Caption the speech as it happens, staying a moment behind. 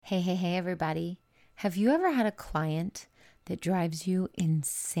Hey, everybody. Have you ever had a client that drives you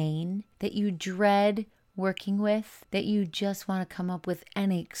insane, that you dread working with, that you just want to come up with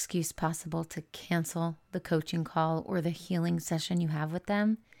any excuse possible to cancel the coaching call or the healing session you have with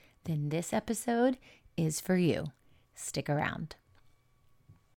them? Then this episode is for you. Stick around.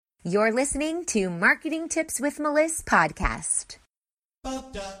 You're listening to Marketing Tips with Melissa podcast.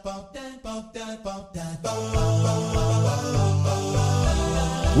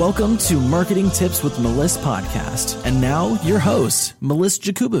 Welcome to Marketing Tips with Melissa podcast. And now your host, Melissa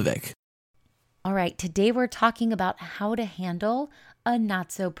Jakubovic. All right, today we're talking about how to handle a not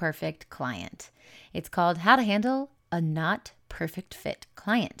so perfect client. It's called How to Handle a Not Perfect Fit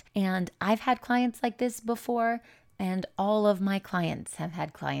Client. And I've had clients like this before, and all of my clients have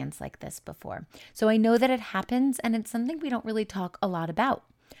had clients like this before. So I know that it happens, and it's something we don't really talk a lot about,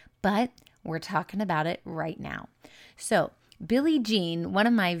 but we're talking about it right now. So Billy Jean, one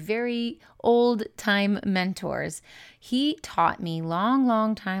of my very old time mentors, he taught me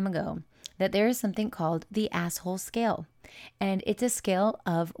long time ago that there is something called the asshole scale, and it's a scale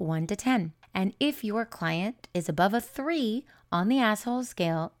of 1 to 10. And if your client is above a 3 on the asshole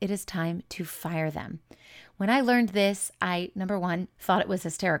scale, it is time to fire them. When I learned this, I, number 1, thought it was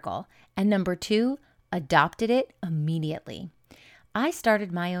hysterical, and number 2, adopted it immediately. I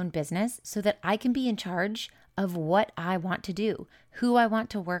started my own business so that I can be in charge of what I want to do, who I want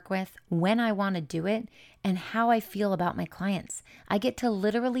to work with, when I want to do it, and how I feel about my clients. I get to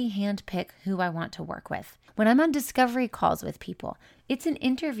literally handpick who I want to work with. When I'm on discovery calls with people, it's an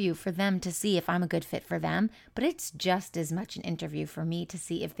interview for them to see if I'm a good fit for them, but it's just as much an interview for me to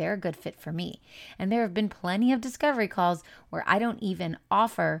see if they're a good fit for me. And there have been plenty of discovery calls where I don't even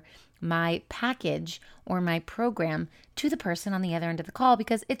offer my package or my program to the person on the other end of the call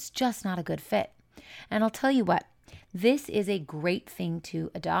because it's just not a good fit. And I'll tell you what, this is a great thing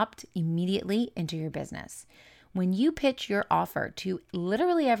to adopt immediately into your business. When you pitch your offer to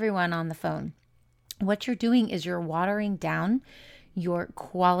literally everyone on the phone, what you're doing is you're watering down your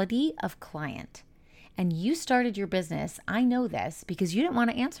quality of client. And you started your business, I know this, because you didn't want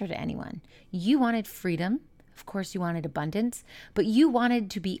to answer to anyone. You wanted freedom. Of course, you wanted abundance, but you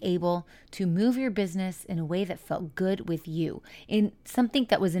wanted to be able to move your business in a way that felt good with you, in something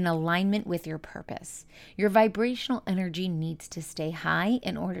that was in alignment with your purpose. Your vibrational energy needs to stay high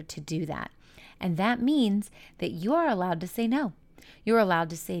in order to do that. And that means that you are allowed to say no. You're allowed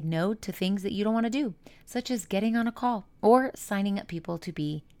to say no to things that you don't want to do, such as getting on a call or signing up people to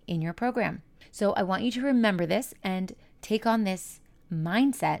be in your program. So I want you to remember this and take on this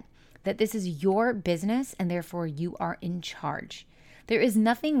mindset that this is your business and therefore you are in charge. There is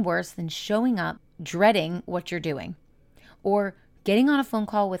nothing worse than showing up dreading what you're doing or getting on a phone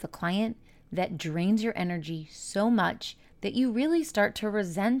call with a client that drains your energy so much that you really start to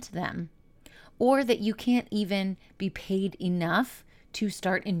resent them or that you can't even be paid enough to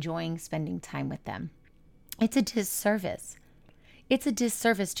start enjoying spending time with them. It's a disservice. It's a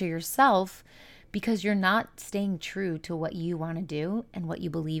disservice to yourself because you're not staying true to what you want to do and what you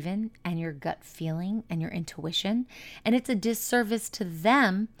believe in and your gut feeling and your intuition. And it's a disservice to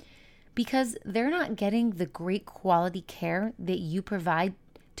them because they're not getting the great quality care that you provide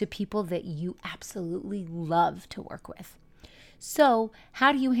to people that you absolutely love to work with. So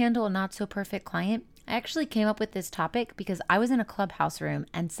how do you handle a not so perfect client? I actually came up with this topic because I was in a clubhouse room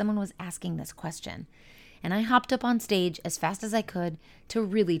and someone was asking this question. And I hopped up on stage as fast as I could to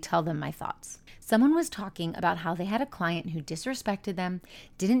really tell them my thoughts. Someone was talking about how they had a client who disrespected them,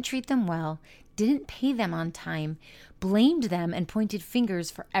 didn't treat them well, didn't pay them on time, blamed them and pointed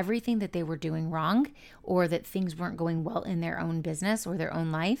fingers for everything that they were doing wrong or that things weren't going well in their own business or their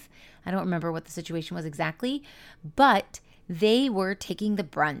own life. I don't remember what the situation was exactly, but they were taking the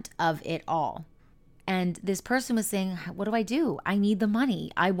brunt of it all. And this person was saying, what do I do? I need the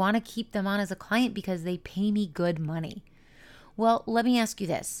money. I want to keep them on as a client because they pay me good money. Well, let me ask you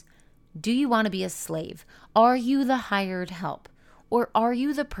this. Do you want to be a slave? Are you the hired help? Or are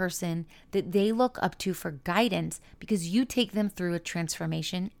you the person that they look up to for guidance because you take them through a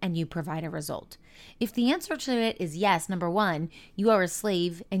transformation and you provide a result? If the answer to it is yes, number 1, you are a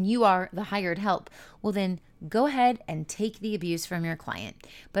slave and you are the hired help, well then go ahead and take the abuse from your client.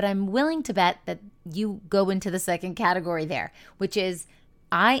 But I'm willing to bet that you go into the second category there, which is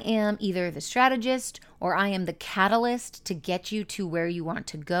I am either the strategist or I am the catalyst to get you to where you want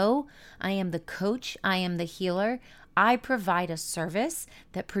to go. I am the coach. I am the healer. I provide a service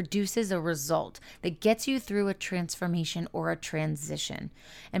that produces a result that gets you through a transformation or a transition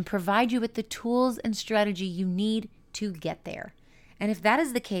and provide you with the tools and strategy you need to get there. And if that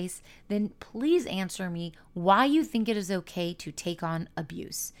is the case, then please answer me why you think it is okay to take on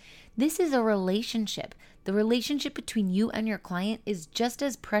abuse. This is a relationship. The relationship between you and your client is just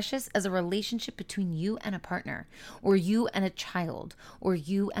as precious as a relationship between you and a partner, or you and a child, or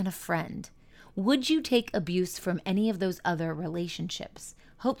you and a friend. Would you take abuse from any of those other relationships?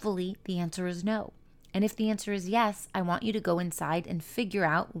 Hopefully, the answer is no. And if the answer is yes, I want you to go inside and figure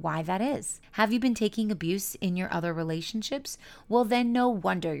out why that is. Have you been taking abuse in your other relationships? Well, then no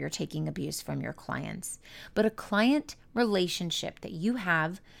wonder you're taking abuse from your clients. But a client relationship that you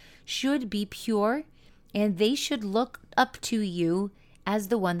have should be pure, and they should look up to you as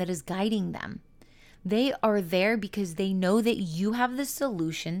the one that is guiding them. They are there because they know that you have the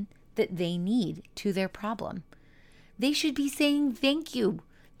solution that they need to their problem. They should be saying thank you.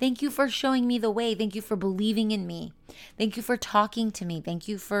 Thank you for showing me the way. Thank you for believing in me. Thank you for talking to me. Thank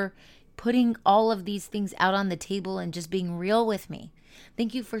you for putting all of these things out on the table and just being real with me.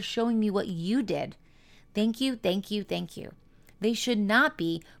 Thank you for showing me what you did. Thank you, thank you, thank you. They should not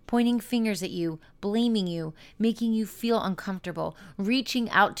be pointing fingers at you, blaming you, making you feel uncomfortable, reaching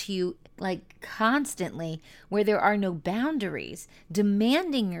out to you like constantly where there are no boundaries,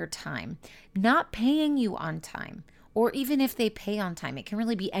 demanding your time, not paying you on time. Or even if they pay on time, it can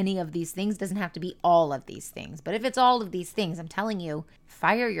really be any of these things. It doesn't have to be all of these things. But if it's all of these things, I'm telling you,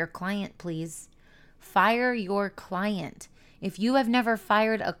 fire your client, please. Fire your client. If you have never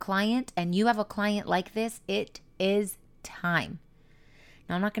fired a client and you have a client like this, it is time.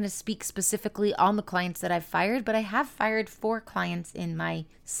 Now, I'm not going to speak specifically on the clients that I've fired, but I have fired 4 clients in my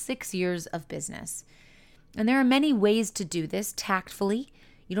 6 years of business. And there are many ways to do this tactfully.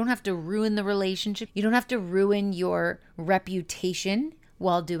 You don't have to ruin the relationship. You don't have to ruin your reputation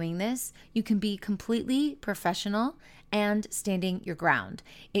while doing this. You can be completely professional and standing your ground.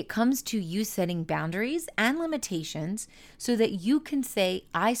 It comes to you setting boundaries and limitations so that you can say,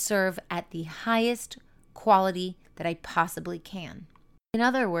 I serve at the highest quality that I possibly can. In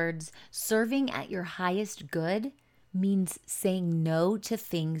other words, serving at your highest good means saying no to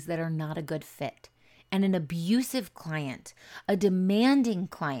things that are not a good fit. And an abusive client, a demanding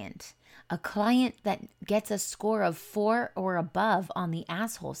client, a client that gets a score of 4 or above on the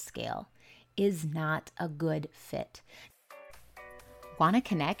asshole scale is not a good fit. Want to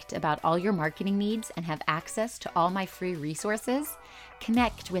connect about all your marketing needs and have access to all my free resources?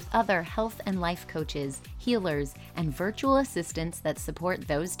 Connect with other health and life coaches, healers, and virtual assistants that support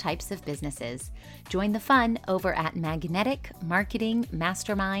those types of businesses. Join the fun over at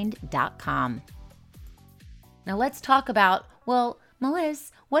magneticmarketingmastermind.com. Now let's talk about, well,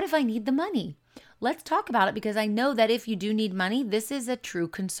 Melissa, what if I need the money? Let's talk about it because I know that if you do need money, this is a true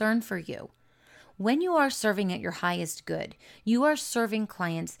concern for you. When you are serving at your highest good, you are serving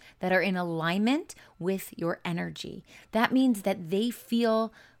clients that are in alignment with your energy. That means that they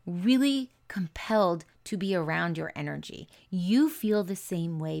feel really compelled to be around your energy. You feel the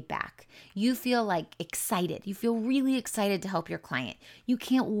same way back. You feel like excited. You feel really excited to help your client. You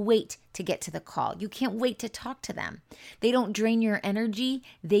can't wait to get to the call. You can't wait to talk to them. They don't drain your energy.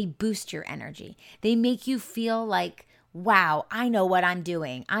 They boost your energy. They make you feel like, wow, I know what I'm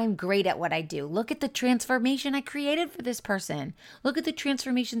doing. I'm great at what I do. Look at the transformation I created for this person. Look at the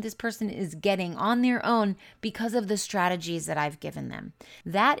transformation this person is getting on their own because of the strategies that I've given them.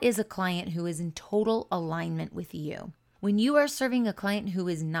 That is a client who is in total alignment with you. When you are serving a client who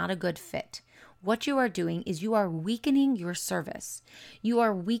is not a good fit, what you are doing is you are weakening your service. You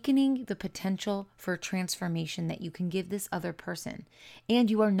are weakening the potential for transformation that you can give this other person. And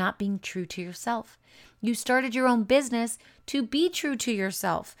you are not being true to yourself. You started your own business to be true to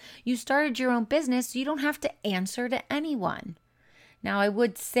yourself. You started your own business so you don't have to answer to anyone. Now, I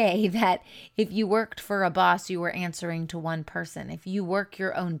would say that if you worked for a boss, you were answering to one person. If you work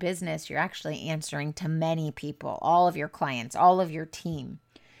your own business, you're actually answering to many people, all of your clients, all of your team,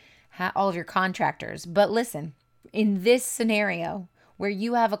 all of your contractors. But listen, in this scenario where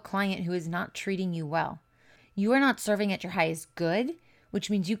you have a client who is not treating you well, you are not serving at your highest good, which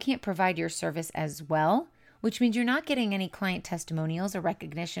means you can't provide your service as well, which means you're not getting any client testimonials or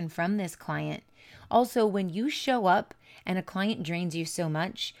recognition from this client. Also, when you show up and a client drains you so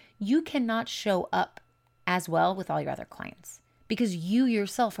much, you cannot show up as well with all your other clients because you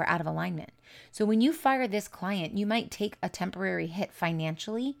yourself are out of alignment. So when you fire this client, you might take a temporary hit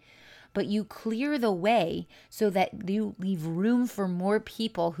financially, but you clear the way so that you leave room for more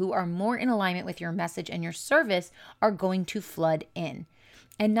people who are more in alignment with your message, and your service are going to flood in.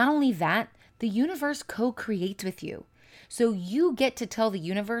 And not only that, the universe co-creates with you. So you get to tell the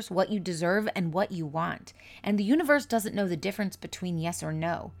universe what you deserve and what you want. And the universe doesn't know the difference between yes or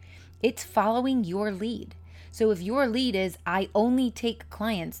no. It's following your lead. So if your lead is, I only take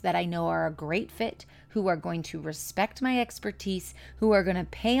clients that I know are a great fit, who are going to respect my expertise, who are going to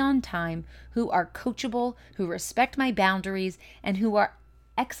pay on time, who are coachable, who respect my boundaries, and who are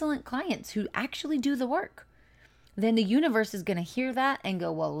excellent clients who actually do the work, then the universe is going to hear that and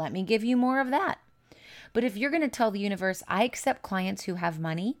go, well, let me give you more of that. But if you're going to tell the universe, I accept clients who have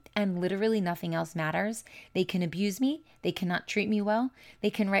money and literally nothing else matters, they can abuse me, they cannot treat me well, they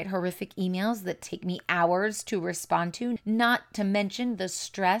can write horrific emails that take me hours to respond to, not to mention the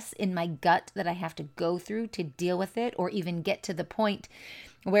stress in my gut that I have to go through to deal with it or even get to the point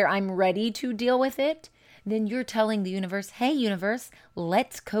where I'm ready to deal with it, then you're telling the universe, hey, universe,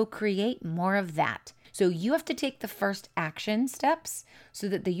 let's co-create more of that. So you have to take the first action steps so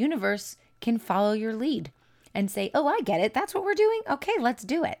that the universe can follow your lead and say, oh, I get it. That's what we're doing. Okay, let's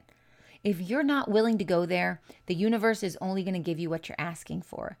do it. If you're not willing to go there, the universe is only going to give you what you're asking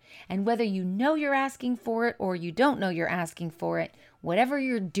for. And whether you know you're asking for it or you don't know you're asking for it, whatever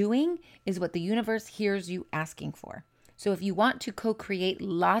you're doing is what the universe hears you asking for. So if you want to co-create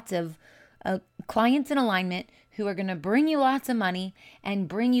lots of clients in alignment who are going to bring you lots of money and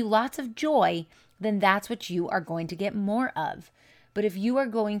bring you lots of joy, then that's what you are going to get more of. But if you are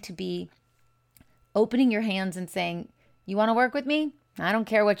going to be opening your hands and saying, you want to work with me? I don't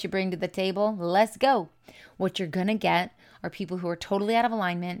care what you bring to the table. Let's go. What you're going to get are people who are totally out of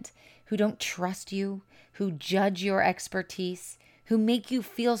alignment, who don't trust you, who judge your expertise, who make you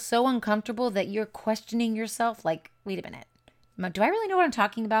feel so uncomfortable that you're questioning yourself like, wait a minute, do I really know what I'm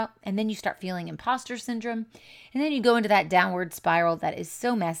talking about? And then you start feeling imposter syndrome. And then you go into that downward spiral that is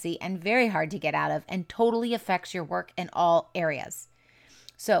so messy and very hard to get out of and totally affects your work in all areas.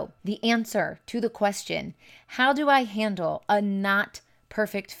 So the answer to the question, how do I handle a not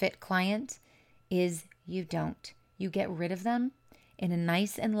perfect fit client, is you don't. You get rid of them in a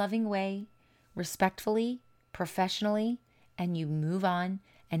nice and loving way, respectfully, professionally, and you move on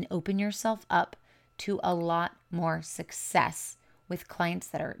and open yourself up to a lot more success with clients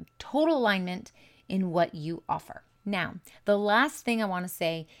that are in total alignment in what you offer. Now, the last thing I want to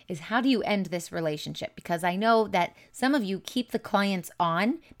say is, how do you end this relationship? Because I know that some of you keep the clients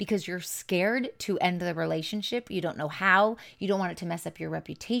on because you're scared to end the relationship. You don't know how. You don't want it to mess up your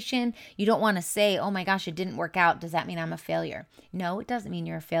reputation. You don't want to say, oh my gosh, it didn't work out. Does that mean I'm a failure? No, it doesn't mean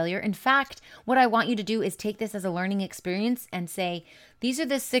you're a failure. In fact, what I want you to do is take this as a learning experience and say, these are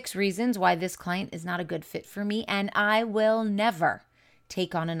the 6 reasons why this client is not a good fit for me, and I will never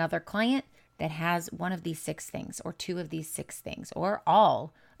take on another client that has one of these 6 things, or 2 of these 6 things, or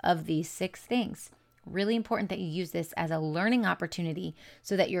all of these 6 things. Really important that you use this as a learning opportunity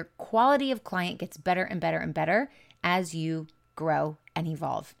so that your quality of client gets better and better and better as you grow and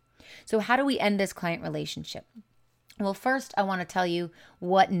evolve. So how do we end this client relationship? Well, first, I want to tell you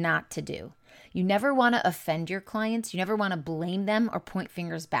what not to do. You never want to offend your clients. You never want to blame them or point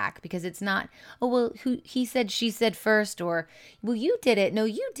fingers back, because it's not, oh, well, he said, she said first, or, well, you did it. No,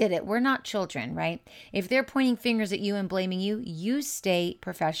 you did it. We're not children, right? If they're pointing fingers at you and blaming you, you stay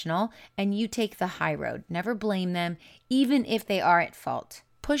professional and you take the high road. Never blame them, even if they are at fault.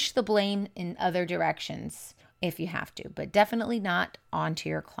 Push the blame in other directions if you have to, but definitely not onto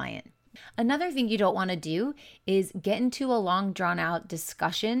your client. Another thing you don't want to do is get into a long, drawn-out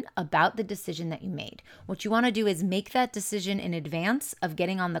discussion about the decision that you made. What you want to do is make that decision in advance of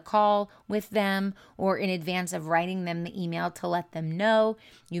getting on the call with them, or in advance of writing them the email to let them know.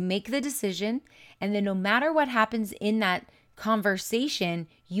 You make the decision, and then no matter what happens in that conversation,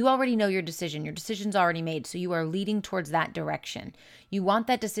 you already know your decision. Your decision's already made, so you are leading towards that direction. You want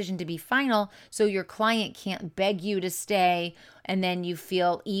that decision to be final so your client can't beg you to stay and then you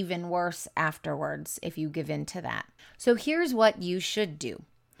feel even worse afterwards if you give in to that. So here's what you should do.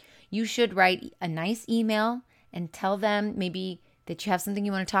 You should write a nice email and tell them maybe that you have something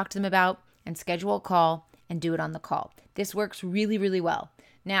you want to talk to them about, and schedule a call and do it on the call. This works really, really well.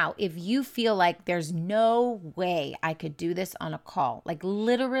 Now, if you feel like there's no way I could do this on a call, like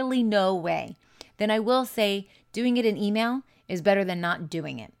literally no way, then I will say doing it in email is better than not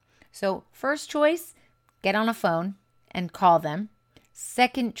doing it. So first choice, get on a phone and call them.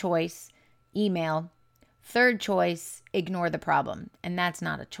 Second choice, email. Third choice, ignore the problem. And that's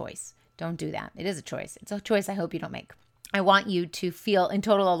not a choice. Don't do that. It is a choice. It's a choice I hope you don't make. I want you to feel in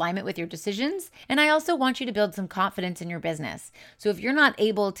total alignment with your decisions. And I also want you to build some confidence in your business. So if you're not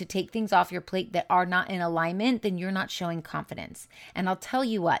able to take things off your plate that are not in alignment, then you're not showing confidence. And I'll tell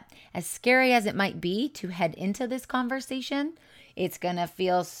you what, as scary as it might be to head into this conversation, it's going to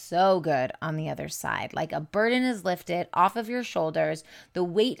feel so good on the other side. Like a burden is lifted off of your shoulders. The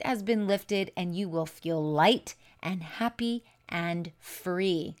weight has been lifted and you will feel light and happy and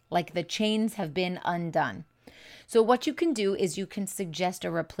free, like the chains have been undone. So what you can do is you can suggest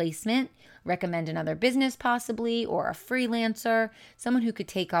a replacement, recommend another business possibly, or a freelancer, someone who could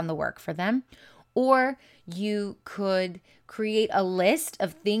take on the work for them. Or you could create a list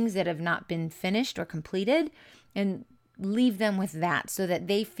of things that have not been finished or completed and leave them with that so that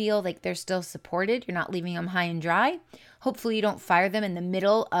they feel like they're still supported. You're not leaving them high and dry. Hopefully you don't fire them in the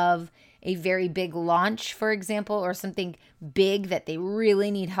middle of a very big launch, for example, or something big that they really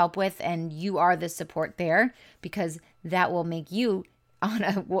need help with, and you are the support there, because that will make you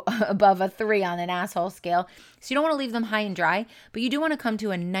above a 3 on an asshole scale. So you don't want to leave them high and dry, but you do want to come to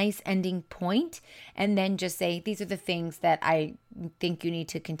a nice ending point and then just say, these are the things that I think you need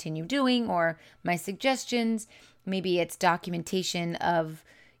to continue doing, or my suggestions. Maybe it's documentation of,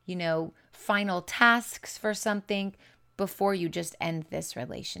 final tasks for something before you just end this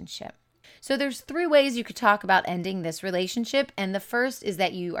relationship. So there's 3 ways you could talk about ending this relationship. And the first is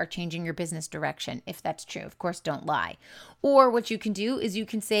that you are changing your business direction, if that's true. Of course, don't lie. Or what you can do is you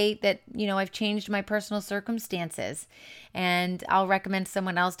can say that, I've changed my personal circumstances and I'll recommend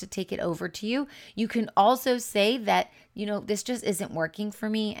someone else to take it over to you. You can also say that, this just isn't working for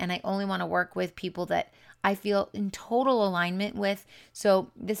me and I only want to work with people that I feel in total alignment with.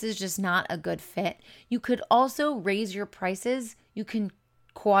 So this is just not a good fit. You could also raise your prices. You can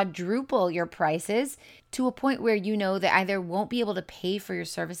quadruple your prices to a point where they either won't be able to pay for your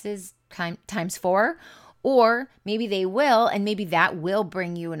services times 4, or maybe they will, and maybe that will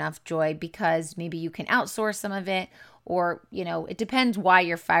bring you enough joy because maybe you can outsource some of it, or it depends why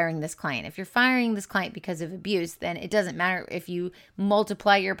you're firing this client. If you're firing this client because of abuse, then it doesn't matter if you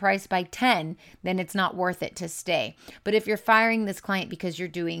multiply your price by 10, then it's not worth it to stay. But if you're firing this client because you're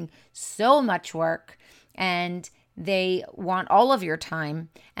doing so much work and they want all of your time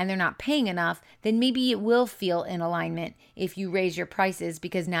and they're not paying enough, then maybe it will feel in alignment if you raise your prices,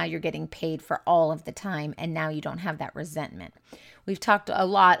 because now you're getting paid for all of the time and now you don't have that resentment. We've talked a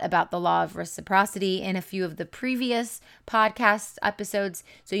lot about the law of reciprocity in a few of the previous podcast episodes,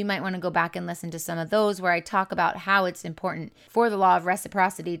 so you might want to go back and listen to some of those where I talk about how it's important for the law of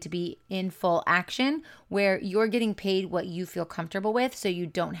reciprocity to be in full action, where you're getting paid what you feel comfortable with so you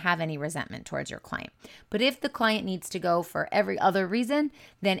don't have any resentment towards your client. But if the client needs to go for every other reason,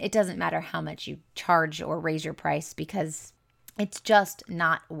 then it doesn't matter how much you charge or raise your price, because it's just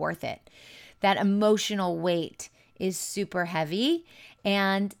not worth it. That emotional weight is super heavy,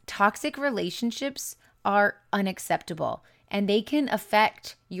 and toxic relationships are unacceptable, and they can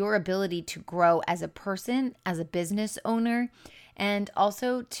affect your ability to grow as a person, as a business owner, and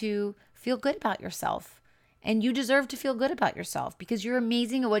also to feel good about yourself. And you deserve to feel good about yourself because you're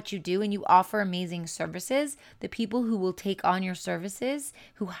amazing at what you do and you offer amazing services. The people who will take on your services,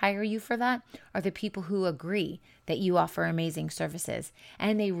 who hire you for that, are the people who agree that you offer amazing services.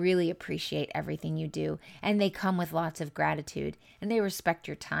 And they really appreciate everything you do. And they come with lots of gratitude. And they respect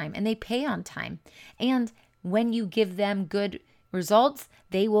your time. And they pay on time. And when you give them good results,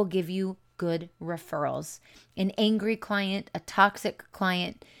 they will give you good referrals. An angry client, a toxic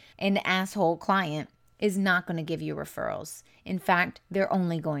client, an asshole client is not going to give you referrals. In fact, they're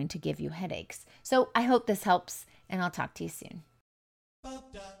only going to give you headaches. So I hope this helps, and I'll talk to you soon.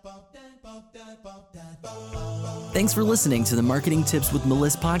 Thanks for listening to the Marketing Tips with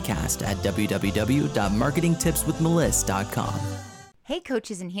Meliss podcast at www.marketingtipswithmeliss.com. Hey,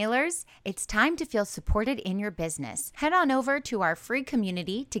 coaches and healers, it's time to feel supported in your business. Head on over to our free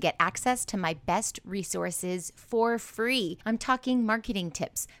community to get access to my best resources for free. I'm talking marketing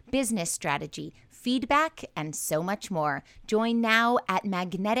tips, business strategy, feedback, and so much more. Join now at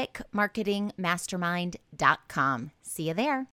magneticmarketingmastermind.com. See you there.